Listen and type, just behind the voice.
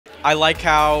I like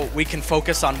how we can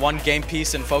focus on one game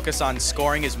piece and focus on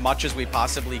scoring as much as we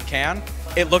possibly can.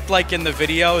 It looked like in the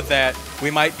video that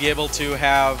we might be able to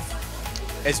have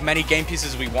as many game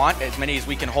pieces as we want, as many as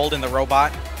we can hold in the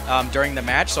robot during the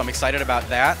match, so I'm excited about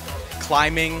that.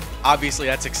 Climbing, obviously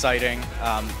that's exciting.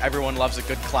 Everyone loves a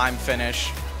good climb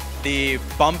finish. The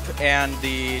bump and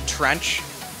the trench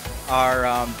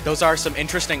are, those are some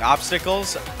interesting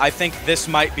obstacles. I think this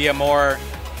might be a more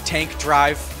tank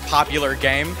drive popular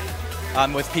game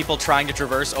with people trying to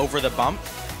traverse over the bump.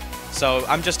 So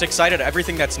I'm just excited.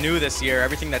 Everything that's new this year,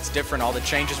 everything that's different, all the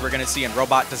changes we're going to see in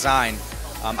robot design,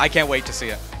 I can't wait to see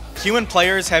it. Human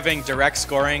players having direct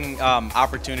scoring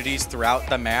opportunities throughout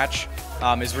the match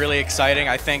is really exciting.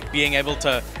 I think being able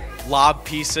to lob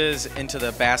pieces into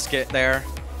the basket there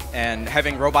and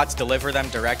having robots deliver them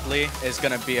directly is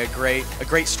going to be a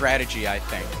great strategy, I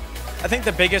think. I think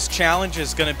the biggest challenge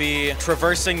is going to be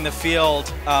traversing the field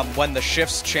when the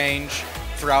shifts change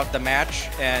throughout the match,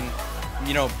 and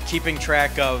keeping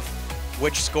track of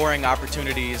which scoring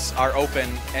opportunities are open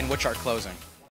and which are closing.